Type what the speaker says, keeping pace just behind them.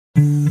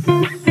Well,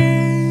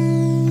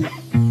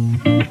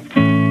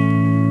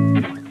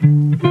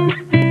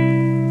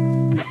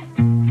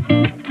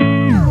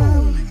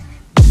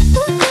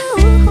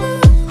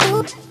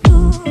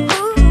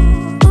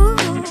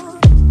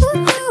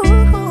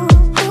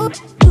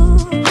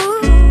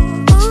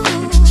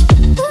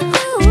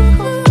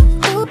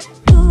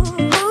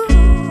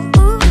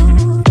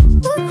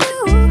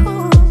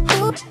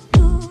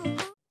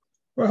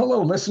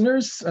 hello,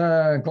 listeners.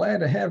 Glad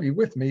to have you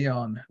with me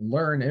on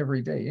Learn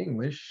Everyday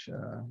English.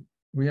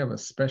 We have a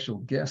special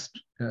guest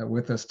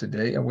with us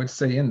today. I would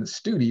say in the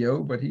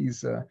studio, but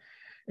he's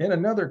in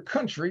another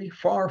country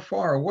far,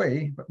 far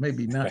away, but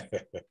maybe not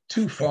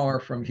too far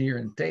from here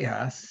in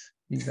Tejas.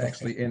 He's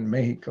actually in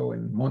Mexico,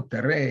 in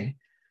Monterrey.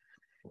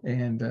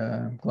 And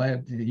I'm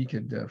glad that he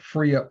could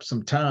free up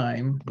some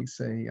time, we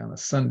say on a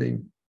Sunday,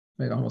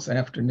 maybe almost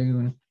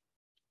afternoon,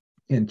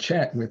 and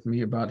chat with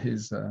me about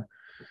his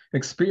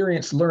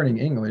experience learning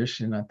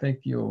English. And I think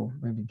you'll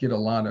maybe get a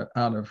lot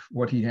out of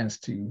what he has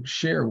to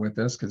share with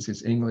us, because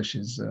his English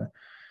is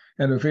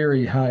at a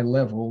very high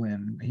level,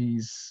 and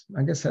he's,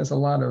 I guess, has a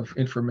lot of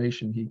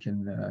information he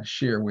can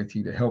share with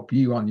you to help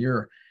you on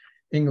your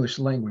English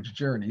language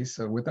journey.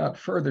 So without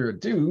further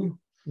ado,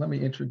 let me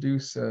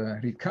introduce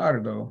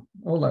Ricardo.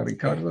 Hola,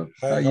 Ricardo.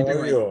 Hi, how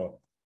are you,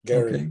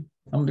 Gary? Okay,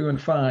 I'm doing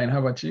fine. How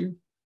about you?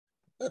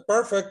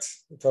 Perfect.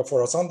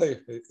 For a Sunday,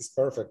 it's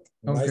perfect.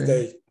 Okay. Nice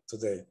day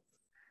today.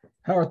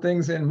 How are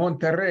things in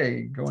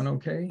Monterrey? Going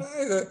okay?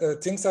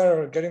 Things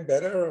are getting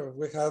better.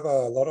 We have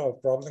a lot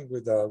of problems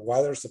with the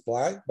water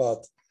supply,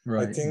 but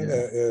right, I think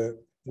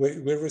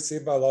we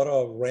received a lot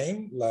of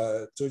rain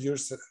 2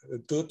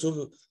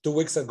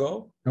 weeks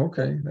ago.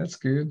 Okay, that's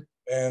good.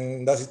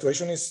 And the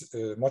situation is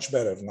much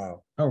better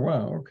now. Oh,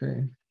 wow.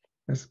 Okay,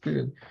 that's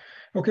good.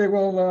 Okay,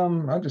 well,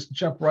 I'll just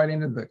jump right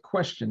into the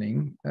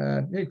questioning.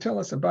 Hey, tell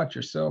us about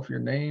yourself, your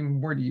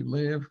name, where do you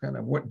live, kind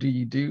of what do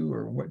you do,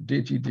 or what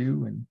did you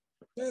do? And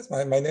yes,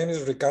 my name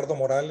is Ricardo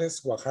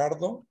Morales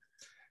Guajardo.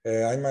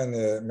 I'm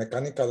a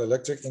mechanical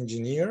electric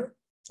engineer.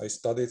 I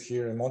studied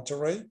here in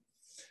Monterrey.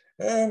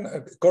 And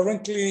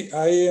currently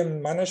I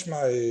manage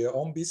my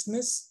own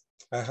business.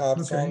 I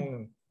have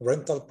some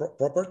rental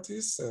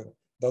properties.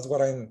 That's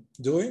what I'm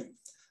doing.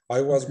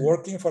 I was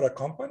working for a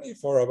company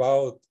for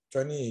about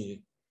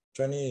 28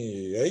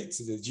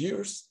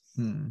 years.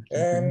 And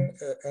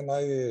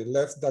I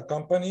left the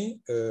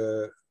company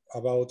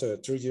about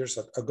 3 years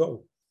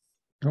ago.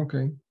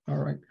 Okay, all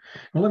right.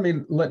 Well, let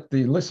me let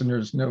the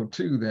listeners know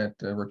too that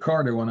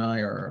Ricardo and I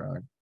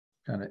are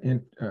kind of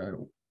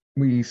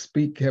we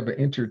have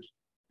an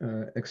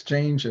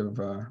exchange of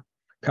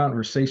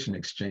conversation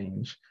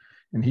exchange,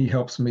 and he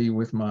helps me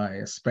with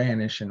my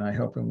Spanish and I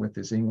help him with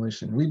his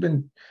English.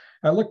 And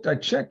I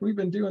checked, we've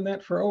been doing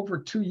that for over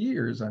 2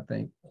 years, I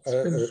think.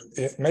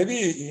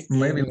 Maybe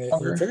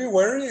longer. In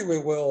February we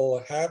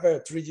will have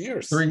 3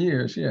 years. 3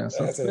 years, yeah.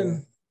 So it's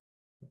been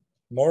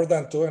more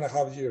than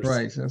 2.5 years.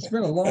 Right. So it's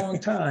been a long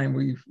time.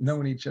 We've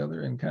known each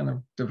other and kind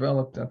of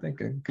developed, I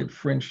think, a good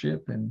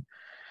friendship, and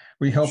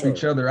we help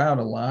each other out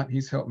a lot.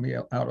 He's helped me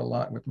out a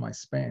lot with my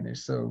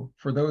Spanish. So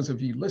for those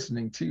of you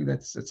listening too,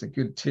 that's a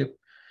good tip.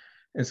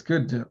 It's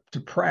good to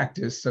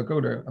practice. So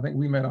I think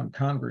we met on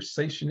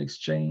Conversation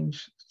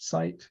Exchange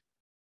site.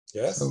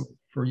 Yes. So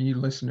for you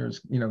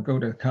listeners, go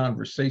to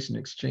Conversation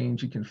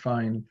Exchange. You can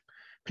find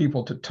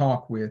people to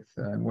talk with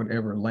in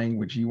whatever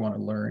language you want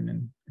to learn,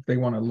 and if they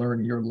want to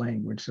learn your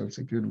language, so it's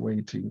a good way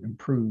to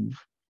improve.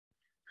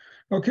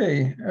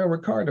 Okay,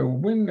 Ricardo,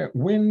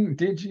 when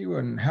did you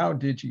and how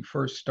did you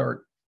first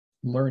start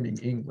learning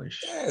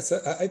English? Yes,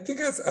 I think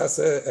as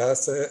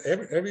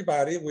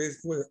everybody with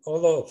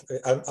all of,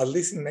 at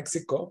least in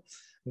Mexico,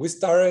 we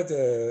started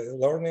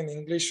learning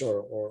English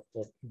or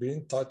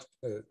being taught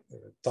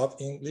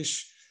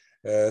English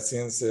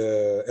since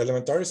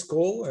elementary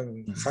school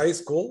and high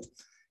school.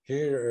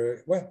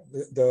 Here,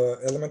 the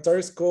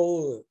elementary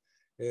school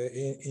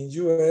in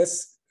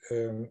US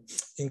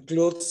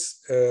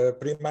includes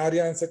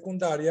primaria and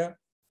secundaria.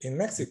 In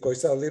Mexico,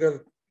 it's a little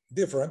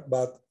different,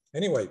 but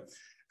anyway,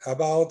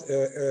 about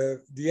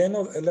the end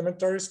of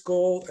elementary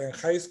school and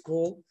high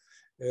school,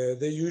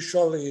 they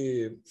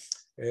usually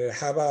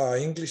have an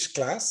English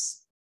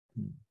class,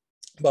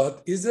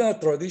 but it's a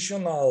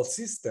traditional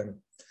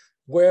system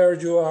where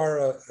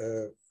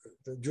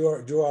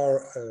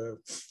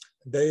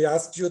they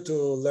ask you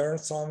to learn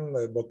some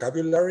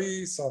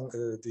vocabulary, some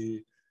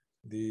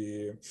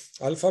the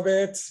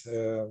alphabet,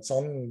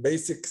 some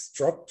basic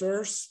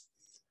structures,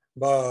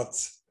 but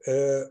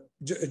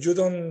you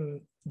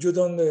don't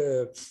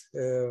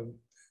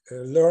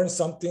learn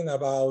something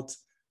about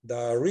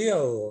the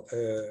real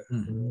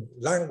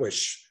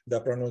language,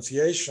 the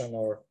pronunciation,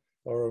 or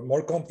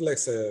more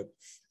complex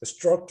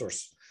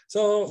structures.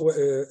 So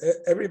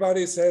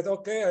everybody said,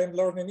 okay, I'm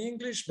learning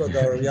English, but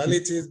the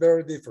reality is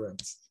very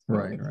different.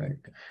 Right.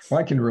 Well,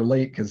 I can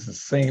relate because the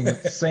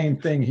same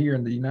thing here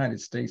in the United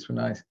States. When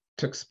I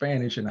took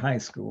Spanish in high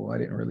school, I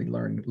didn't really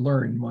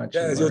learn much.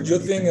 Yeah, you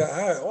think,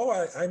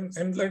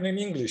 I'm learning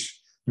English.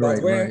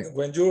 But right,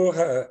 when you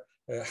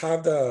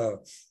have a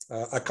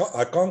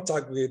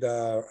contact with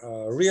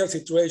a real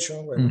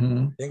situation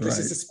when English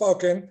is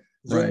spoken,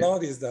 you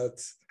notice that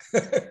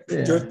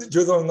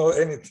you don't know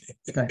anything.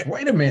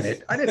 Wait a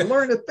minute, I didn't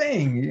learn a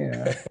thing.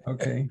 Yeah,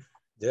 okay.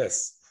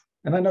 Yes.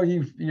 And I know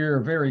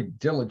you're very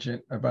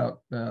diligent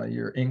about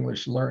your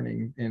English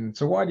learning. And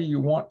so why do you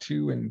want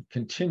to and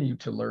continue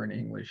to learn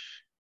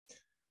English?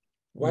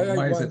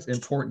 Why is it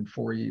important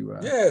for you?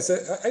 Yes,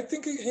 I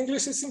think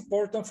English is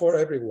important for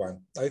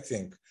everyone, I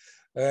think.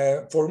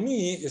 For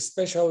me,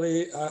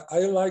 especially,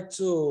 I like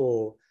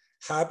to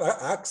have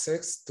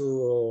access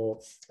to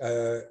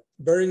a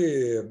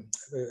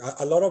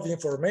lot of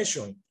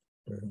information,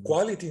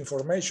 quality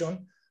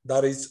information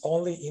that is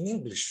only in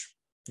English,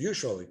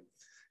 usually.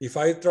 If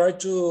I try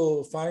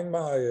to find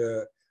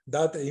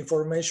that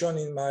information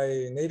in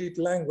my native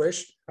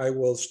language, I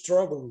will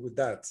struggle with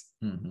that,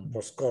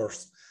 of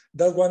course.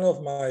 That's one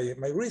of my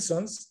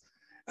reasons.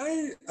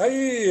 I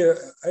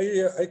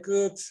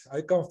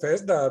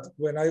confess that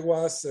when I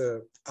was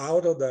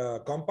out of the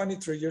company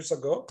 3 years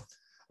ago,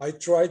 I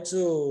tried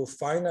to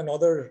find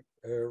another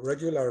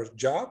regular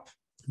job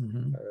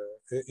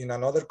in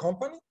another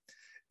company.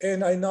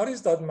 And I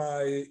noticed that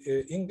my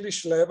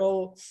English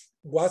level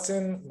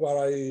wasn't what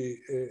I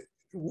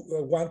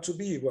want to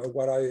be,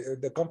 what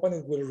the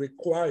company will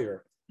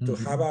require to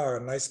have a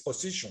nice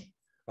position,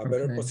 a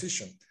better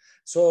position.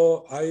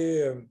 So I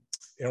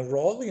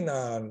enrolled in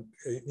an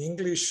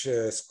English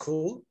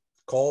school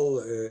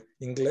called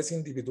Inglés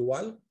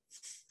Individual.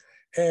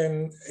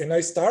 And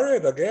I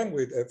started again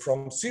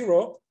from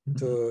zero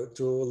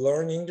to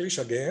learn English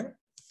again.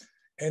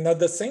 And at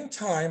the same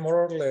time,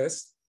 more or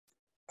less,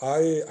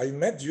 I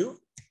met you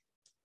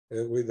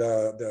with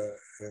the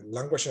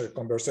language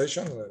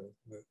conversation,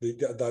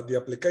 the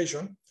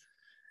application.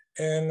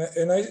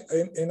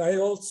 And I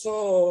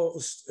also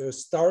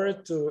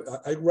started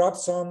I grabbed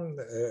some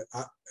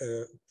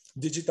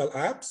digital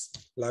apps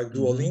like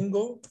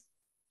Duolingo,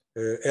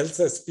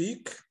 Elsa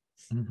Speak,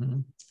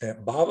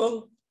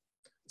 Babbel.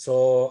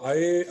 So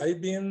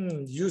I've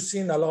been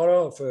using a lot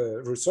of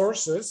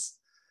resources.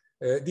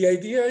 The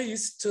idea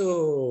is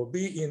to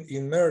be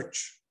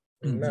immersed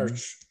in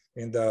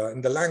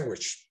the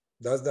language.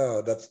 That's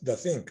the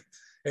thing.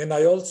 And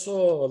I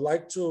also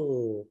like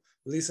to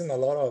listen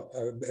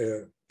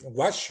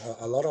watch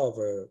a lot of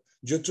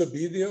YouTube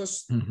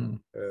videos.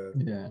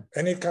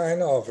 Any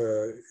kind of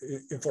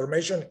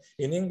information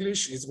in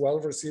English is well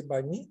received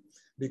by me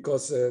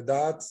because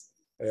that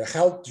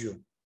helped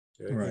you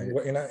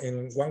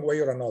in one way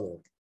or another.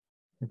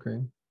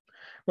 Okay.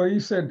 Well, you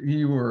said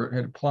you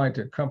had applied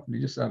to a company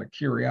just out of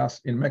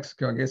curiosity. In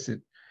Mexico, I guess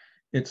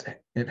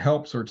it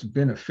helps or it's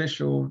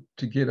beneficial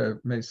to get a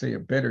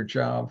better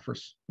job for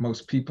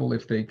most people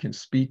if they can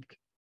speak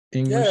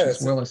English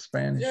as well as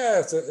Spanish.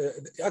 Yes,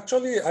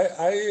 actually,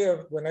 I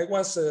when I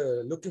was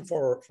looking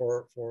for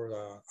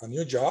a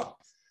new job,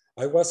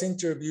 I was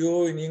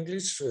interviewed in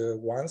English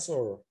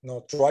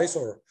twice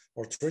or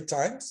 3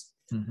 times.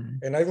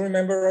 And I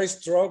remember I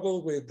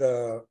struggled with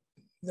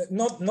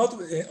not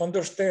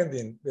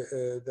understanding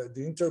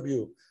the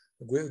interview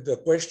with the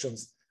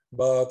questions,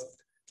 but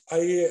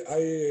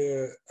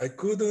I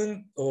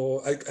couldn't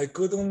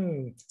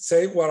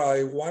say what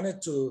I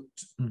wanted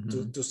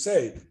to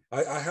say.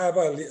 I have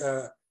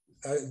a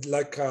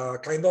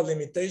kind of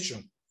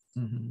limitation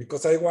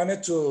because I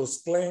wanted to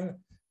explain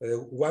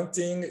one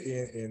thing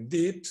in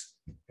deep,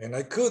 and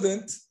I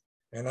couldn't,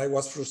 and I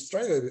was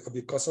frustrated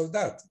because of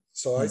that.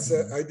 So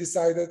I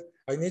decided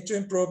I need to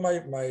improve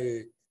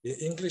my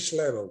English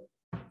level.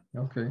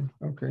 Okay.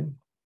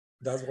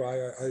 That's why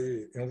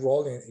I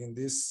enrolled in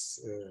this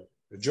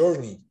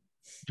journey.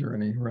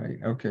 Right.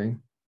 Okay.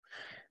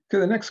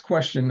 The next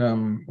question,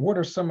 what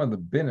are some of the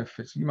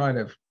benefits? You might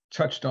have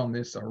touched on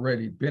this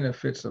already,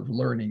 benefits of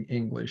learning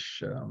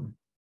English,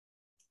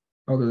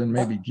 other than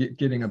maybe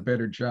getting a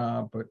better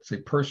job, but say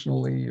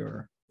personally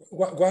or?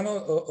 One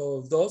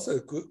of those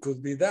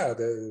could be that,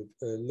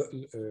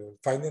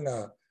 finding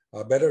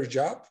a better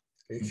job.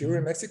 Here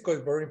in Mexico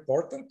is very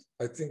important.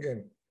 I think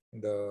in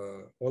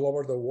all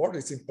over the world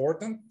it's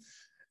important.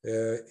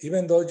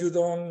 Even though you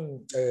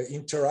don't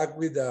interact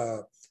with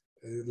the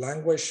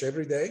language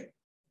every day,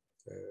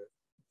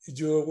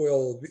 you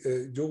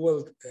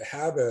will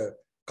have a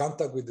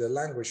contact with the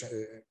language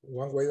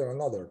one way or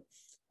another,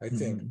 I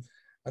think.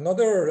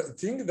 Another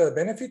thing that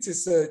benefits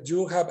is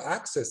you have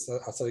access,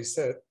 as I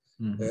said,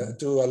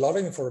 to a lot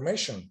of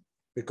information,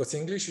 because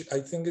English, I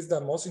think, is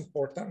the most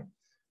important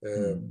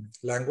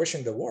language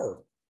in the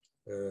world.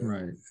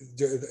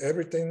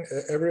 Everything,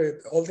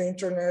 all the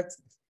internet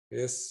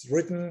is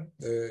written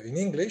in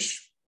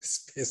English,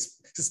 is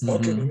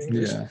spoken in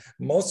English.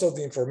 Most of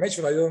the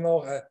information, I don't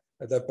know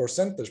the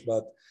percentage,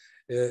 but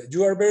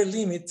you are very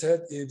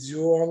limited if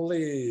you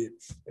only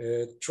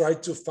try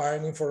to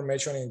find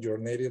information in your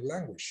native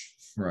language,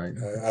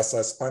 as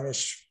a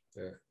Spanish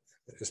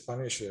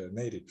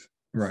native.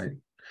 Right.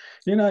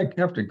 I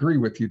have to agree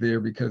with you there,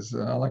 because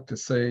I like to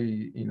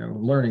say,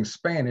 learning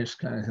Spanish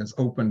kind of has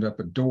opened up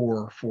a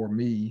door for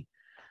me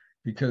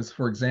because,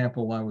 for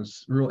example, I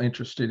was real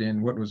interested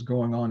in what was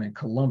going on in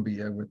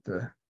Colombia with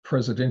the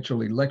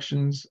presidential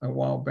elections a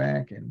while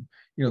back. And,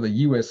 the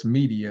US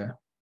media,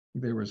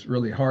 there was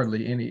really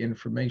hardly any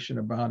information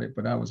about it,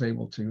 but I was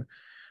able to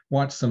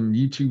watch some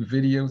YouTube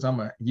videos. I'm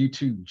a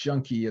YouTube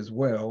junkie as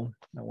well.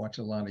 I watch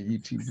a lot of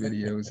YouTube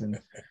videos and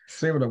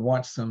was able to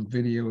watch some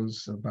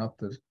videos about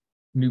the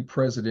new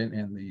president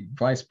and the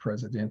vice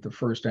president, the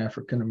first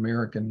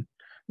African-American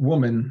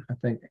woman, I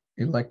think,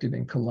 elected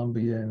in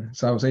Colombia. And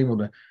so I was able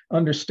to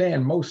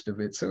understand most of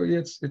it. So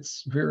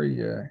it's very,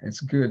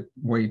 it's a good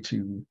way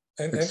to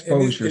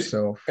expose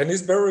yourself. And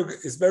it's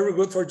very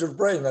good for your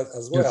brain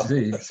as well.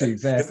 Yes, see,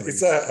 exactly.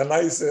 It's a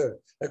nice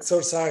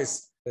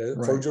exercise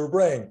for your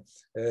brain.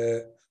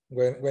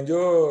 When you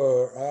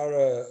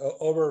are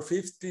over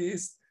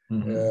 50s,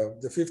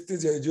 the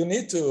 50s, you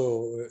need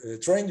to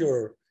train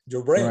your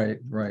brain.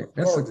 Right.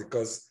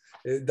 Because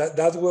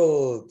that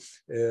will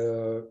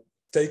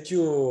take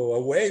you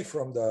away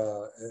from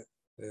the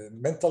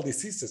mental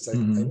diseases. I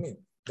mean,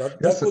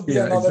 that would be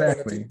another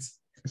benefit.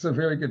 It's a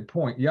very good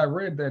point. Yeah, I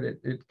read that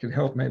it could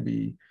help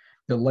maybe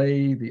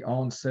delay the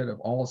onset of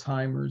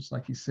Alzheimer's,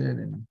 like you said,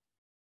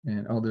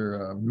 and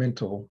other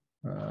mental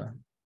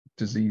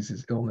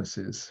diseases,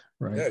 illnesses,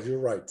 right? Yeah, you're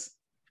right.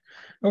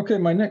 Okay,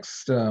 my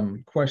next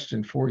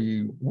question for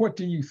you, what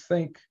do you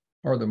think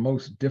are the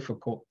most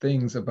difficult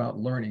things about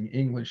learning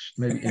English,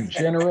 maybe in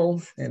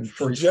general and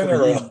for you?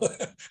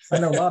 I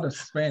know a lot of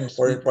Spanish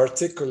or in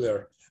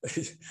particular.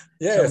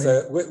 Yes,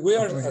 we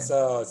are, as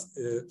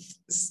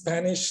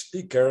Spanish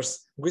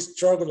speakers, we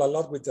struggle a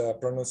lot with the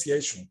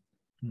pronunciation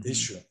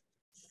issue.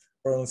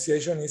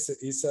 Pronunciation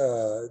is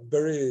a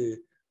very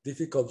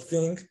difficult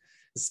thing,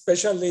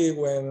 especially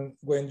when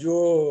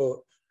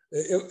you,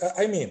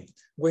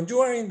 when you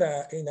are in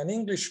an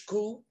English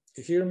school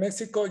here in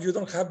Mexico, you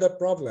don't have that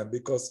problem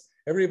because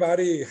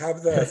everybody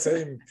have the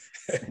same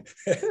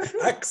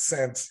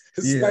accent,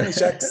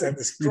 Spanish accent.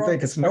 You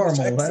think it's Spanish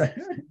normal, huh?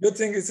 You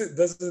think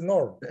that's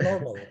normal.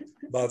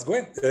 But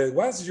when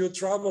once you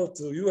travel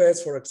to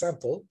US, for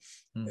example,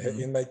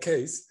 in my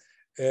case,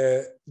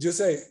 you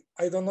say,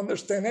 I don't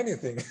understand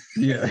anything.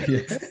 Yeah.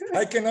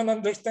 I cannot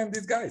understand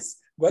these guys.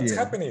 What's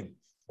happening?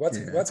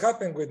 What's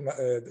happened with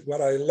what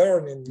I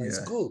learned in my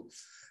school?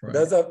 Right.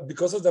 That's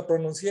because of the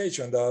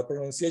pronunciation. The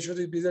pronunciation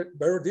is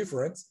very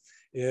different.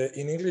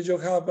 In English, you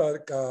have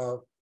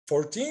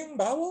 14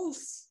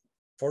 vowels.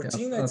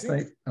 14, I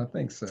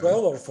think so.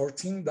 12 or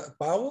 14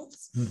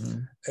 vowels.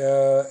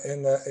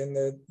 And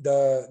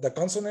the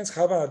consonants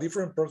have a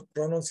different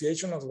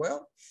pronunciation as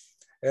well.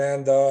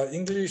 And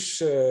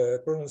English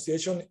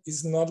pronunciation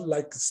is not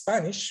like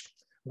Spanish,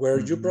 where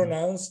you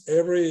pronounce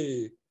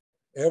every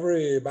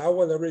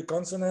vowel, every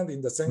consonant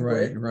in the same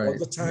way all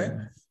the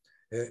time.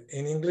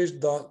 In English,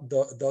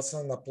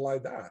 doesn't apply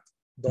that.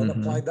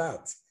 Apply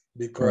that.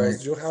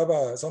 Because you have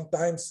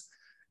sometimes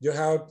you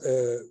have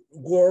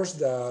words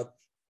that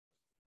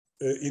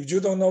if you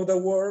don't know the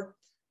word,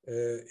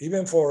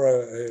 even for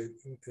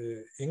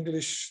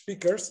English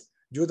speakers,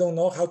 you don't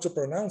know how to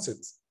pronounce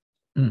it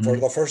for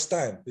the first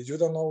time. If you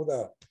don't know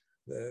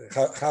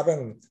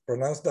haven't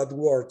pronounced that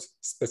word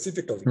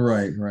specifically.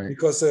 Right.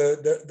 Because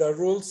the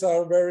rules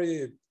are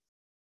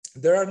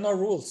there are no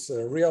rules,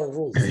 real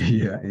rules.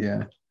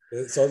 Yeah.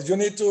 So you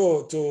need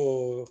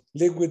to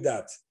live with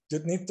that. You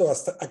need to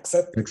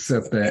accept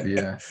that,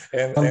 yeah.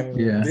 and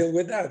deal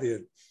with that.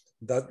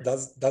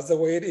 That's the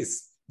way it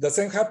is. The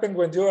same happened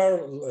when you are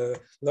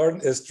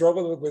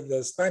struggle with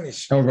the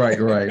Spanish. Oh,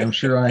 right. I'm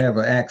sure I have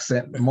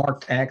an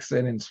marked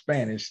accent in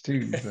Spanish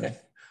too. So.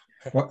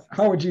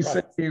 How would you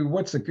say,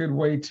 what's a good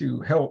way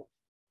to help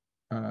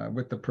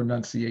with the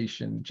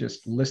pronunciation?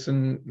 Just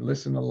listen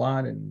a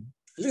lot and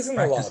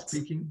practice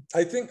speaking?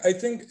 I think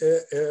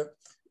the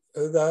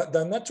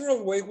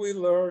natural way we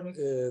learn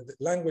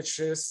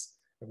languages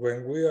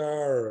when we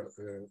are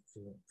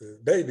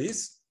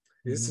babies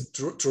is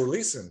to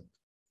listen.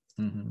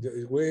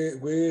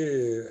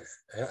 We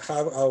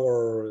have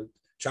our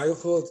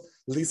childhood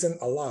listen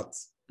a lot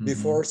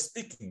before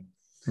speaking.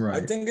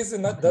 Right. I think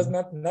that's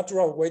not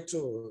natural way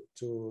to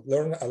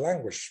learn a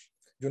language.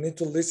 You need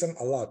to listen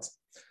a lot.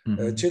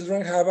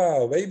 Children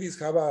babies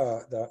have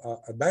the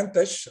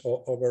advantage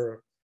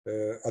over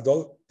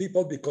adult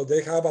people because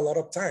they have a lot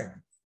of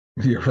time.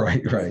 You're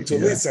right. To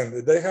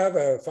listen. They have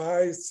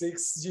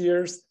 5-6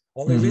 years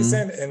only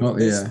listen and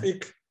they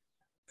speak.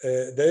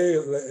 They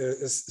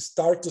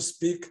start to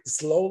speak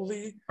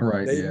slowly.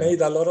 Right. They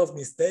made a lot of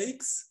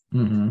mistakes.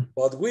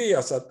 But we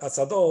as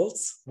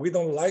adults, we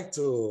don't like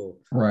to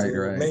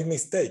make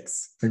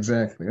mistakes.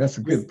 Exactly. That's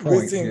a good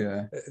point.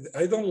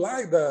 I don't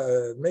like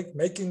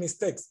making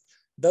mistakes.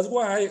 That's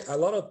why a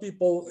lot of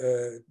people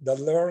that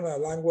learn a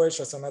language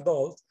as an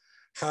adult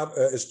have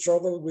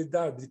struggled with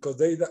that because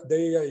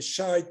they are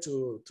shy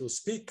to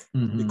speak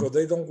because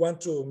they don't want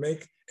to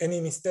make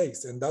any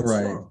mistakes, and that's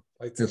wrong.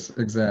 Yes,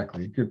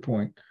 exactly. Good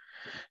point.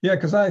 Yeah,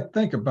 because I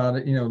think about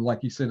it,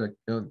 like you said,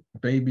 a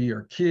baby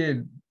or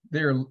kid,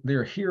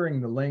 they're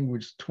hearing the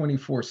language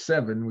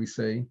 24/7. We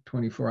say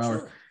 24 hours.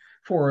 Sure.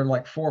 for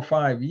like 4 or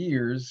 5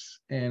 years,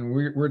 and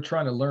we're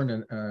trying to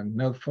learn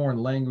another foreign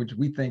language.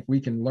 We think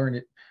we can learn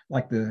it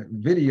like the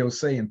video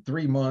say in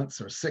 3 months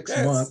or six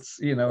Yes, months,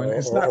 you know, and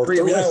it's or not 3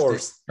 hours,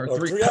 realistic. Or or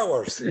three 3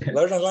 hours. hours. Yeah.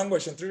 Learn a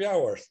language in 3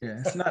 hours.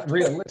 Yeah, it's not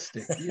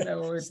realistic. You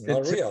know, It's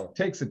not real.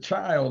 takes a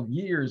child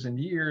years and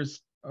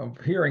years of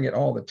hearing it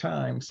all the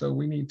time. So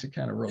we need to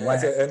kind of Yes,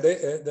 relax. and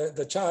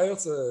the child,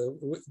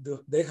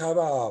 they have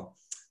a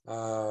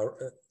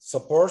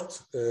support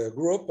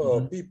group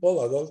of people,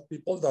 adult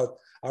people that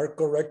are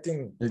correcting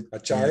a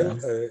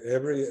child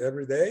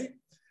every day,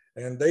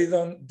 and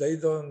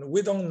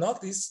we don't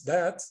notice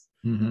that.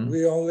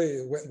 We only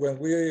when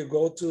we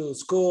go to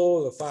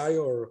school, 5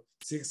 or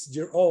 6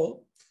 year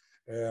old,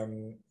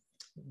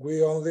 we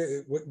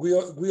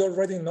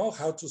already know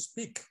how to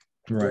speak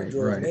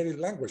your native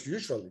language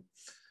usually.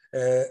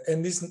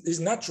 And this is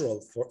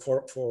natural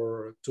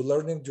for to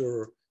learning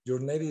your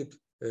native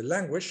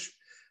language.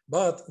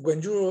 But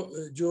when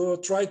you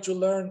try to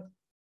learn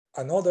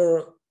another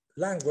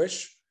language,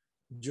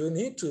 you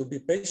need to be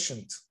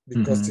patient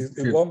because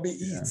it won't be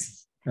easy.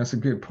 That's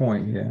a good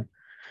point. Yeah.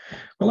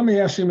 Well, let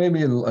me ask you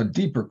maybe a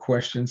deeper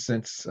question,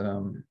 since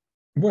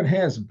what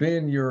has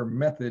been your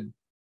method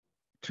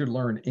to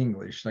learn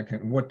English? Like,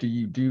 what do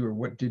you do, or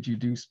what did you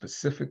do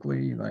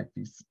specifically? Like,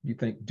 you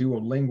think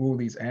Duolingo,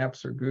 these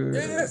apps are good?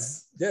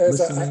 Yes.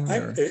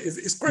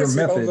 It's crazy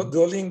about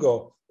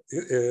Duolingo.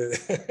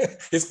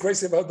 It's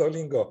crazy about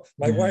Duolingo.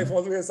 My wife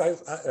always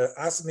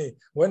asks me,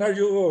 when are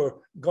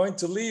you going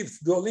to leave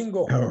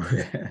Duolingo? Oh,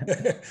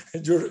 yeah.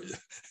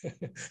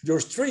 your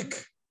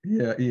streak.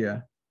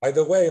 Yeah. By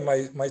the way,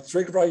 my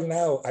streak right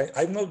now,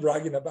 I'm not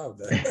bragging about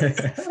that.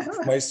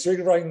 My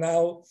streak right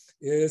now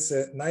is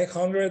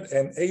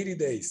 980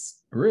 days.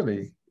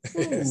 Really?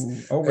 Yes.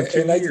 Ooh, over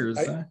 2 years,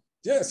 huh?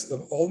 Yes,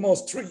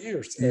 almost 3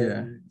 years.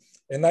 Yeah.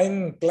 And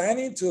I'm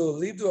planning to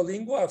leave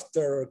Duolingo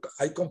after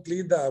I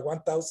complete the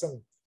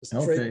 1,000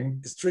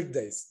 strict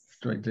days.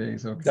 Strict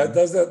days, okay.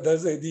 That's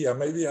the idea.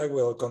 Maybe I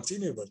will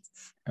continue, but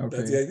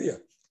that's the idea.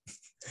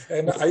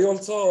 And I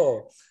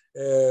also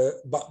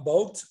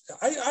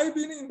I've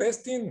been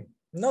investing,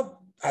 not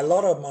a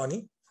lot of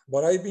money,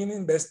 but I've been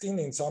investing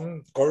in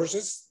some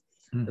courses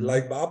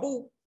like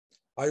Babbel.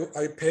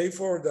 I pay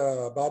for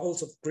the Babbel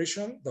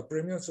subscription, the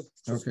premium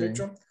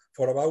subscription,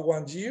 for about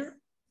 1 year.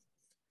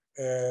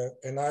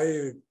 And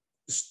I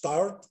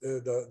start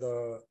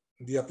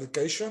the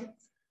application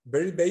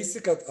very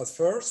basic at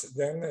first,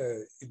 then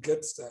it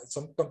gets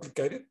some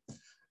complicated.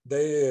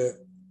 They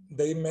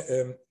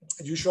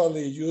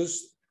usually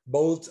use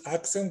both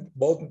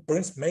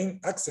main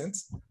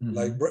accents,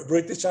 like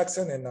British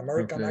accent and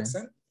American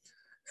accent,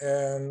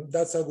 and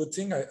that's a good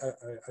thing,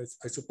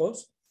 I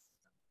suppose.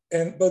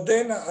 But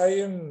then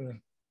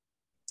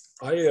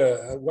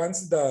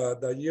once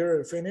the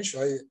year finished,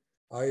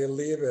 I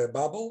leave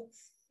Babbel,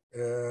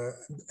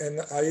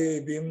 and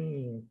I've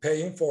been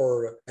paying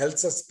for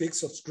Elsa Speak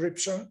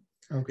subscription.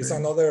 It's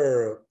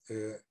another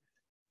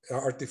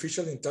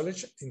artificial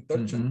intelligence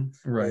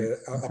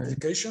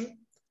application.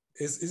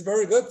 Is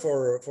very good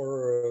for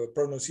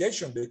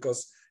pronunciation,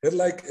 because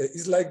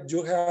it's like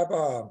you have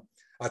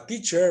a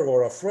teacher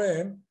or a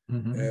friend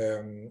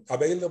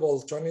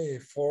available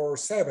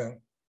 24/7,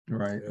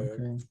 right?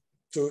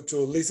 To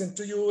listen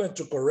to you and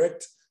to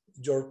correct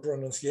your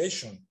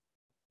pronunciation,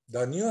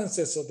 the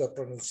nuances of the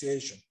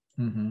pronunciation.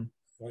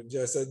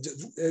 Yes,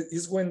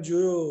 it's when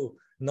you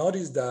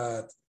notice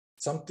that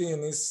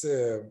something is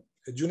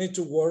you need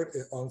to work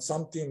on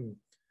something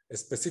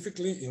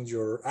specifically in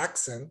your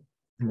accent.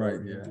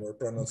 Right, your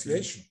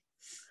pronunciation.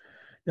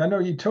 I know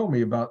you told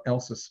me about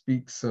Elsa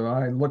Speaks, so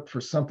I looked for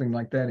something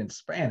like that in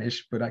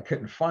Spanish, but I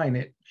couldn't find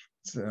it.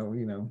 So,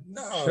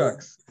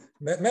 shucks.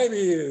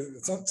 Maybe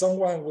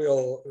someone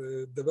will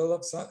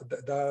develop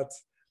that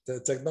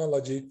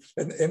technology.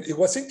 And it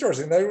was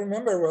interesting. I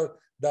remember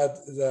that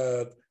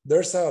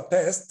there's a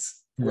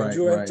test when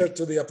you enter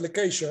to the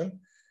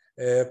application.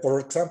 For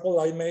example,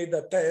 I made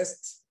a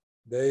test.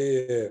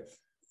 They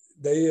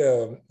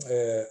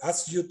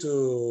ask you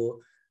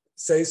to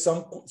say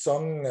some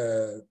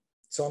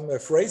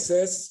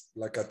phrases,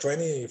 like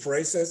 20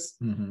 phrases,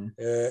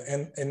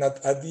 and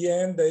at the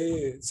end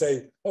they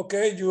say,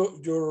 okay,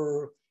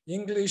 your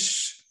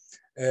English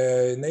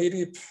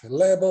native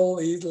level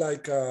is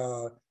like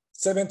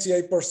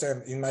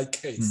 78% in my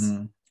case,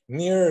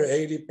 near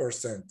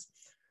 80%.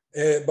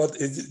 But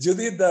you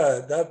did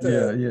that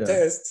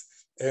test,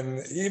 and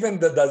even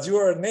that you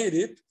are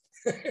native,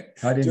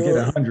 I didn't get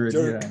 100.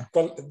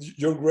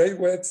 Your grade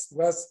was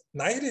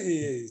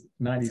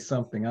 90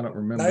 something. I don't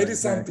remember 90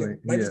 exactly.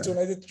 something, 92,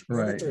 93.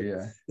 Right.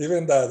 Yeah.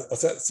 Even that.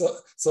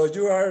 So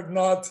you are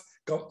not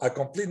a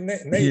complete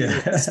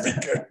native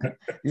speaker.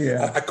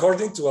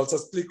 According to Elsa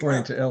Speaks.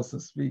 According to Elsa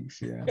Speaks.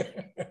 Yeah.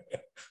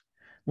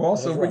 Well,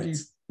 also,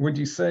 would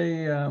you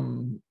say,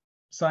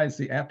 besides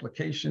the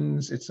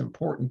applications, it's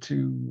important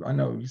to, I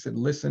know you said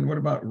listen, what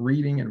about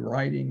reading and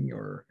writing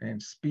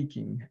and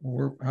speaking?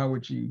 Or how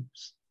would you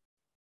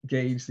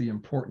gauge the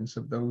importance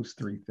of those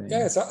three things?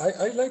 Yes,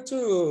 I like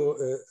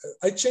to,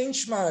 I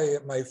changed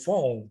my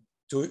phone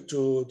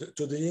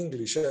to the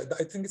English.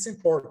 I think it's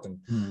important.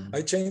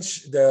 I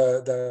changed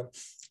the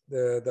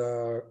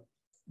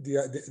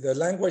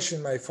language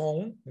in my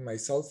phone, in my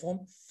cell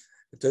phone,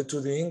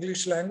 to the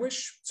English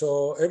language.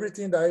 So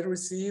everything that I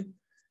receive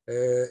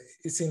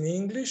is in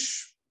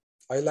English.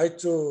 I like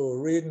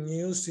to read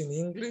news in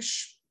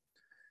English.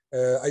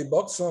 I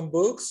bought some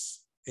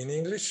books in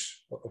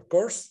English, of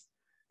course.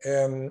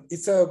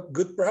 It's a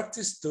good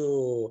practice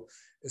to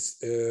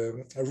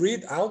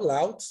read out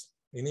loud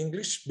in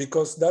English,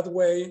 because that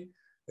way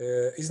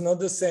it's not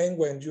the same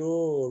when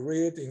you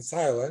read in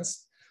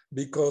silence,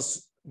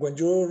 because when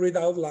you read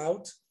out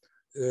loud,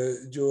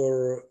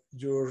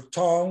 your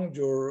tongue,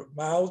 your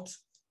mouth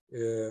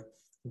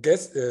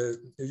gets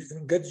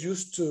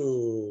used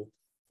to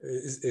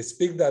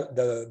speak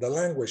the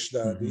language,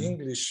 the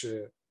English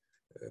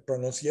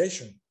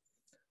pronunciation.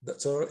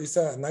 So it's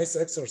a nice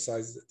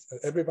exercise that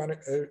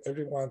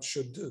everyone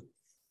should do.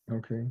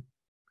 Okay.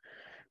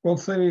 Well,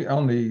 say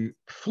on the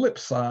flip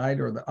side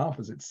or the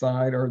opposite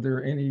side, are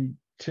there any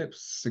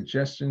tips,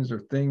 suggestions, or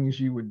things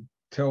you would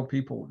tell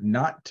people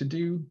not to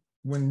do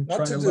when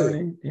trying to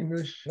learn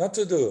English? Not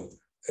to do.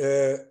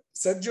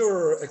 Set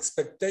your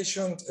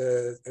expectation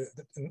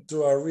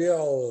to a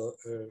real,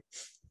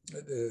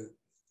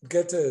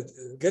 get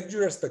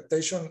your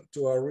expectation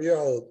to a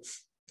real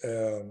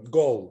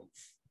goal.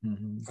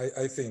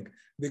 I think,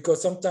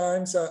 because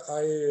sometimes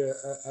I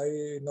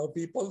know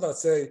people that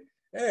say,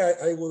 hey,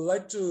 I would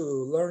like to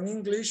learn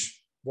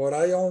English, but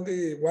I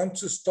only want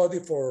to study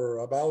for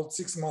about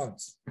 6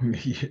 months.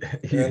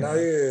 And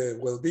I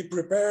will be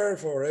prepared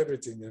for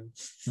everything.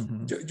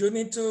 You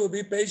need to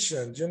be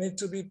patient. You need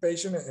to be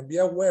patient and be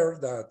aware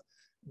that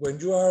when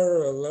you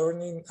are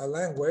learning a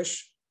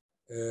language,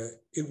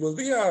 it will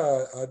be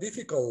a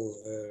difficult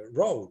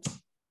road.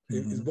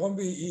 It won't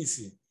be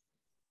easy.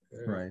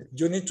 Right.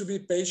 You need to be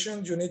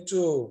patient. You need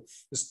to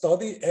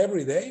study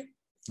every day.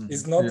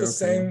 It's not the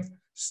same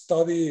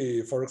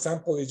study. For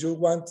example, if you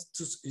want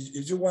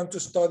to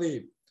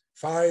study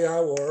 5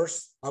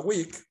 hours a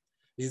week,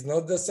 it's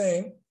not the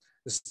same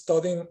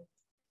studying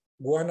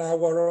 1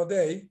 hour a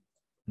day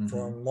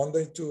from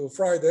Monday to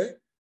Friday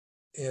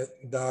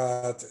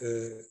that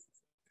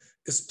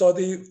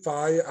study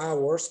 5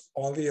 hours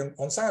only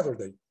on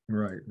Saturday.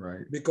 Right,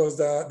 right. Because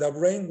the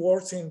brain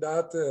works in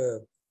that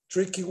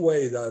tricky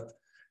way that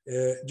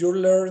you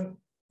learn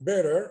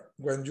better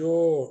when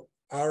you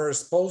are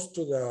exposed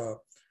to the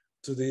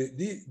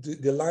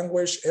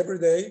language every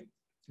day,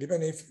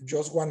 even if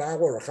just 1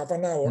 hour or half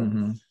an hour,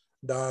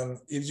 than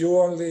if you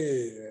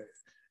only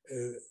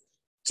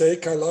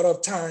take a lot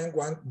of time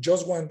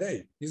just one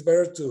day. It's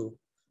better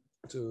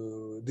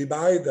to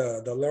divide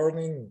the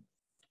learning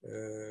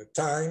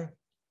time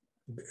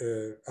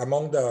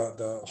among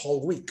the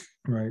whole week.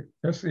 Right.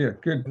 That's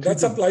good. And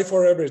that's applied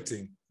for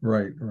everything.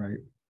 Right, right.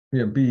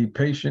 Yeah, be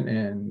patient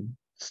and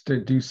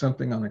do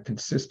something on a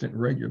consistent,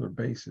 regular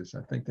basis.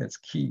 I think that's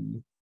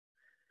key.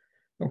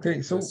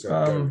 Okay, so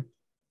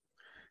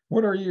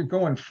what are you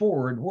going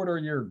forward? What are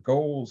your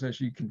goals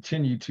as you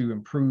continue to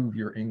improve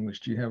your English?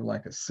 Do you have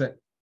like a set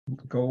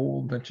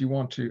goal that you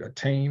want to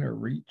attain or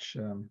reach?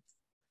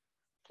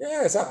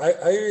 Yes,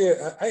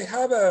 I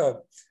have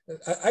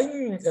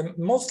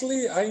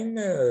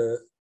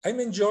I'm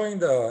enjoying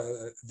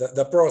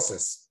the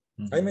process.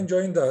 I'm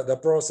enjoying the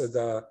process,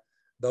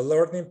 the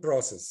learning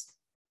process.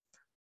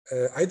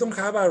 I don't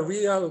have a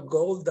real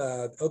goal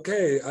that,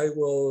 okay,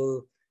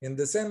 in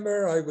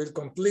December, I will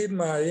complete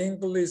my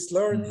English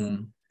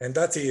learning and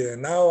that's it.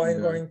 And now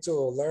I'm going to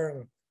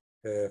learn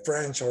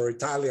French or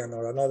Italian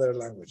or another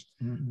language.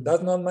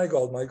 That's not my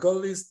goal. My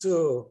goal is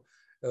to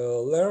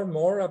learn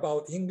more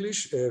about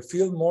English,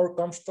 feel more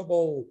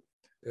comfortable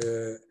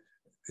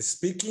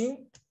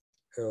speaking,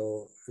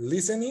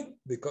 listening,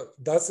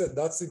 because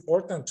that's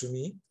important to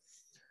me.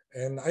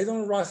 And I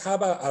don't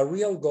have a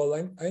real goal.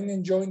 I'm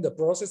enjoying the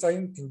process.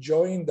 I'm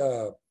enjoying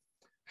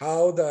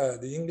how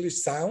the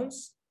English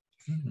sounds.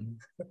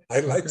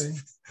 I like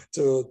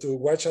to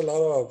watch a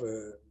lot of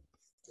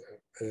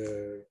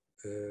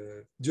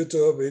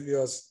YouTube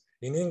videos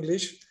in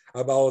English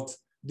about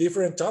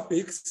different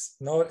topics.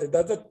 No,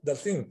 that's the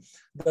thing.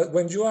 That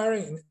when you are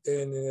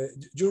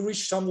you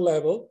reach some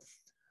level,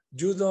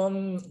 you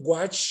don't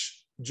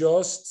watch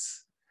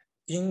just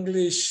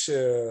English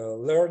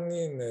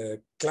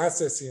learning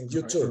classes in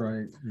YouTube.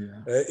 Right.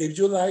 Yeah. If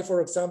you like,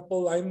 for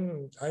example,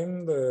 I'm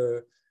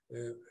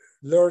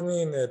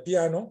learning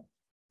piano.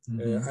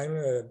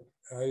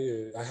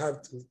 I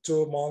have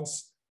 2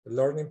 months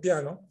learning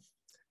piano,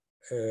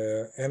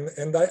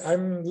 and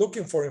I'm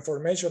looking for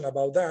information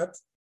about that,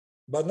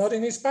 but not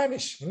in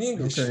Spanish, in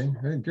English. Okay,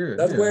 very good.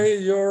 That way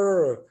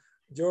you're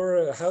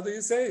how do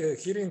you say,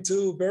 hitting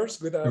 2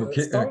 birds with a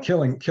stone?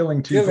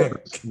 Killing 2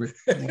 birds with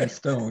 1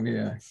 stone.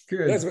 Yeah,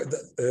 good. Yes,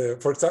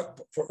 for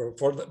example,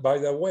 by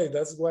the way,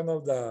 that's one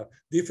of the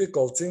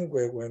difficult things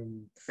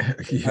when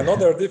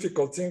another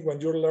difficult thing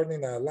when you're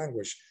learning a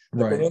language,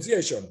 the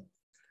pronunciation,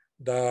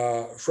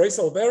 the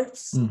phrasal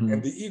verbs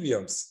and the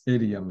idioms.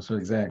 Idioms,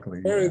 exactly.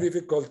 Very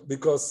difficult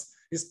because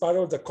it's part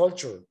of the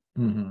culture.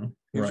 If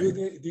Right.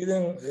 you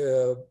didn't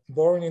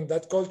born in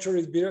that culture,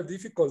 it's very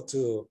difficult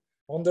to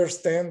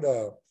understand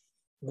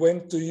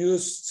when to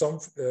use some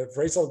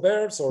phrasal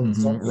verbs or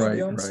some Right,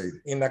 idioms right.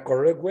 in a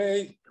correct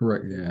way,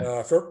 Correct, in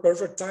yeah.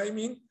 perfect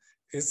timing.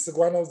 Is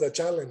one of the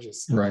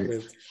challenges Right.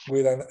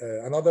 with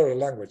another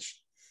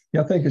language.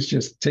 Yeah, I think it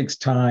just takes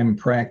time,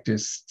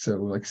 practice. So,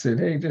 like I said,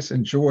 hey, just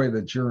enjoy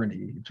the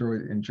journey,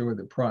 enjoy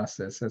the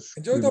process. That's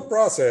Enjoy the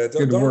process.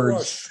 good Don't words,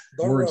 rush.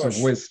 Don't words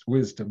of rush.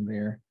 wisdom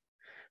there.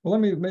 Well,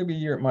 maybe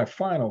my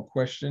final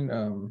question.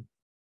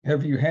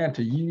 Have you had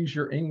to use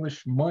your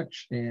English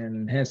much,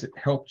 and has it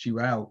helped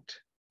you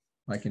out,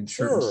 like in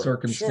certain Sure, sure.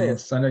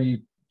 circumstances? I know you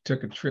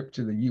took a trip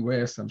to the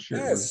U.S. I'm sure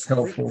it was Yes,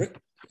 helpful.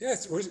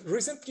 yes.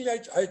 Recently,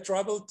 I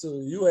traveled to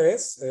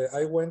U.S.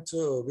 I went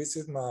to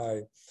visit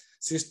my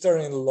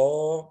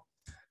sister-in-law,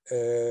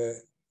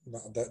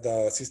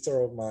 the sister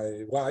of my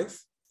wife.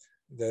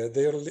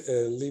 They're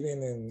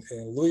living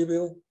in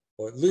Louisville,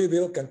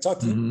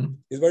 Kentucky.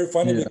 It's very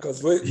funny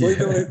because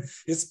Louisville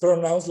is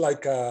pronounced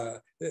like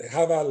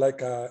have a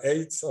like a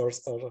 8 or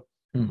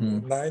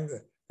 9,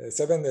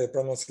 7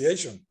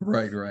 pronunciation.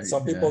 Right, right.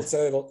 Some people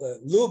say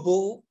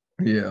Louisville.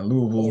 Yeah,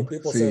 Louisville. Other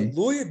people say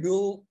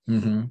Louisville.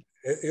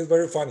 It's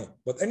very funny.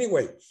 But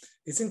anyway,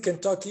 it's in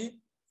Kentucky.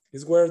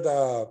 It's where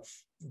the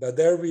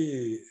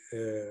Derby,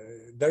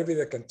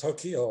 the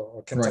Kentucky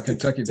or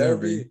Kentucky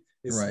Derby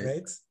is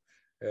made.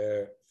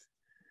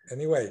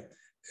 Anyway,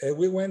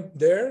 we went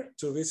there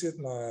to visit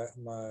my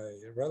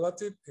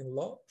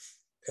relative-in-law,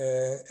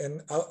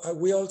 and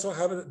we also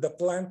have the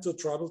plan to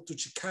travel to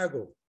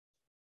Chicago.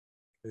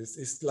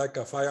 It's like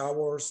 5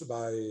 hours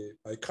by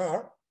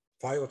car,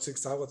 5 or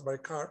 6 hours by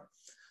car,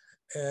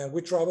 and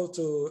we traveled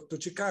to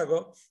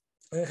Chicago.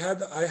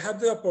 And I had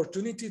the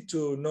opportunity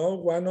to know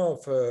one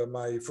of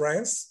my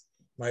friends,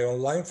 my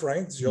online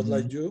friends, just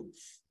like you.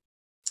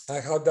 I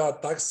had the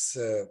task.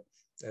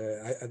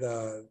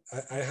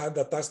 I had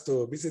the task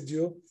to visit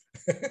you.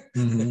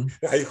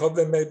 I hope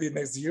that maybe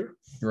next year,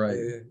 right,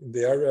 in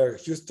the area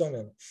of Houston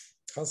and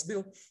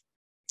Huntsville.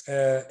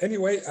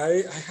 Anyway,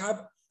 I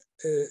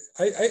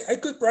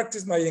could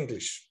practice my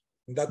English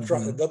in that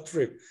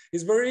trip.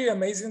 It's very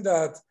amazing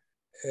that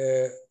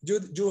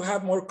you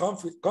have more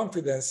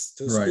confidence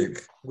to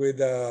speak with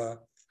the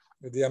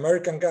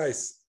American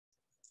guys.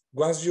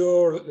 Once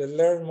you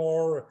learn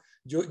more,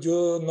 you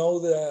know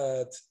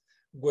that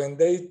when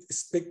they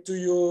speak to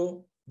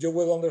you, you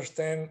will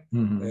understand.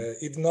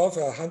 If not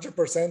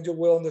 100%, you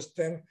will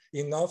understand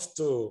enough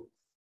to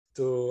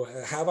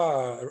have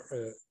a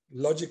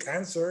logic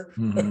answer,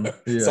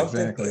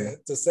 something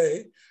to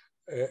say,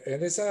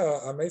 and it's an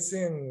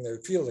amazing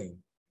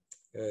feeling.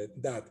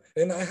 That.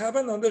 And I have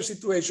another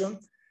situation.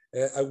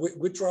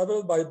 We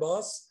traveled by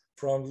bus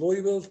from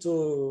Louisville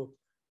to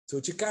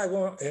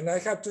Chicago, and I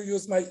had to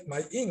use my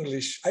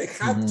English. I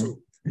had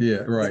to.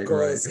 Yeah, right,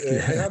 because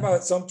right. I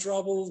have some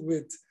trouble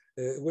with,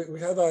 we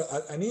have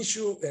an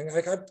issue, and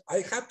I had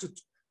to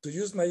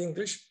use my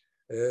English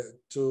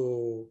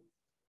to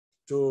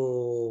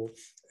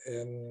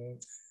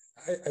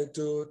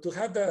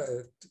have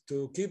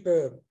to keep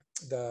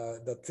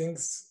the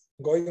things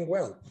going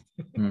well.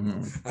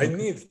 I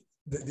need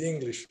the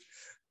English,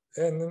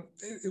 and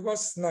it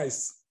was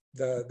nice.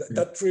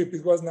 That trip,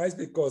 it was nice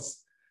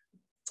because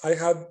I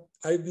had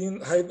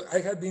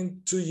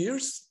been 2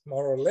 years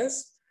more or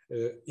less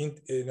in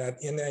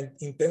an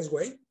intense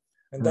way,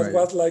 and that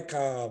was like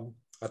a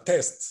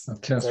test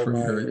for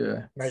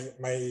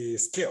my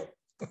skill.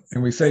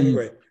 And we say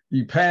anyway,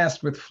 you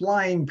passed with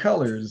flying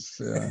colors.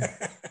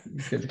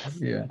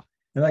 Yeah.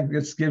 And that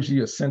just gives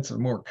you a sense of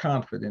more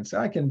confidence.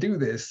 I can do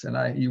this, and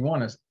you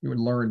would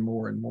learn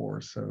more and more.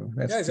 So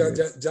that's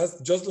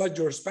just like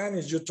your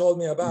Spanish, you told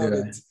me about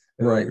it.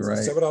 Right.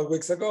 Several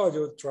weeks ago,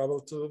 you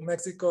traveled to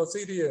Mexico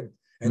City,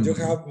 and you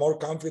have more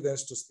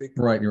confidence to speak.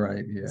 Right.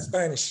 Yeah.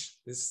 Spanish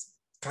is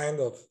kind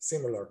of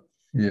similar.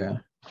 Yeah.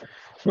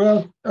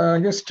 Well, I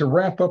guess to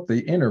wrap up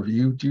the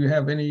interview, do you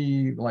have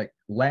any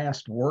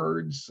last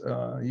words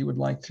you would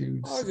like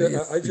to say?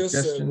 I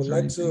just would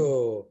like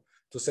to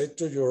say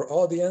to your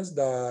audience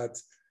that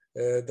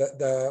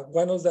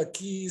one of the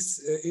keys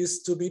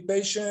is to be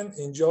patient,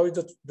 enjoy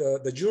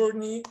the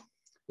journey.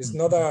 It's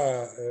not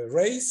a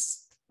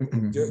race.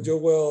 You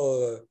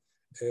will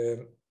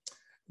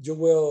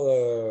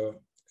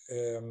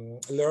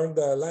learn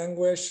the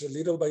language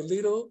little by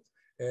little,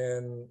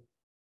 and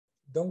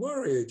don't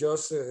worry,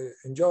 just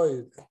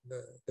enjoy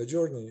the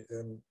journey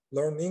and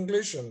learn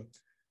English, and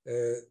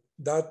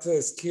that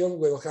skill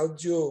will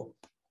help you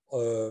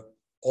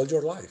all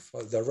your life,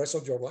 the rest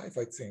of your life,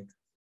 I think.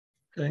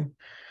 Okay.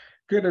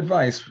 Good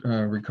advice,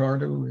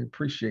 Ricardo. We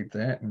appreciate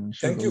that. And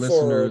thank you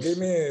for giving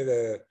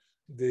me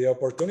the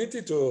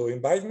opportunity to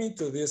invite me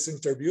to this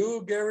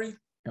interview, Gary.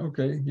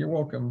 Okay, you're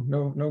welcome.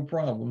 No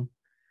problem.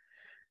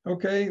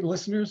 Okay,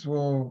 listeners,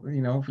 well,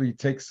 hopefully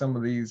take some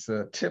of these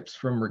tips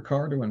from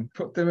Ricardo and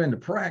put them into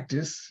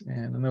practice,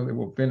 and I know they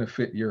will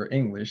benefit your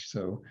English.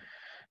 So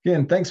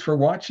again, thanks for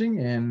watching,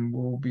 and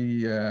we'll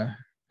be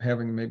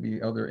having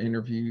maybe other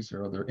interviews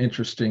or other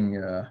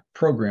interesting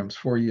programs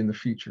for you in the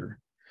future.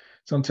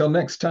 So until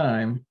next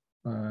time,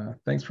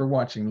 thanks for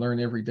watching Learn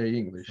Everyday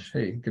English.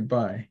 Hey,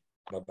 goodbye.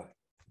 Bye-bye.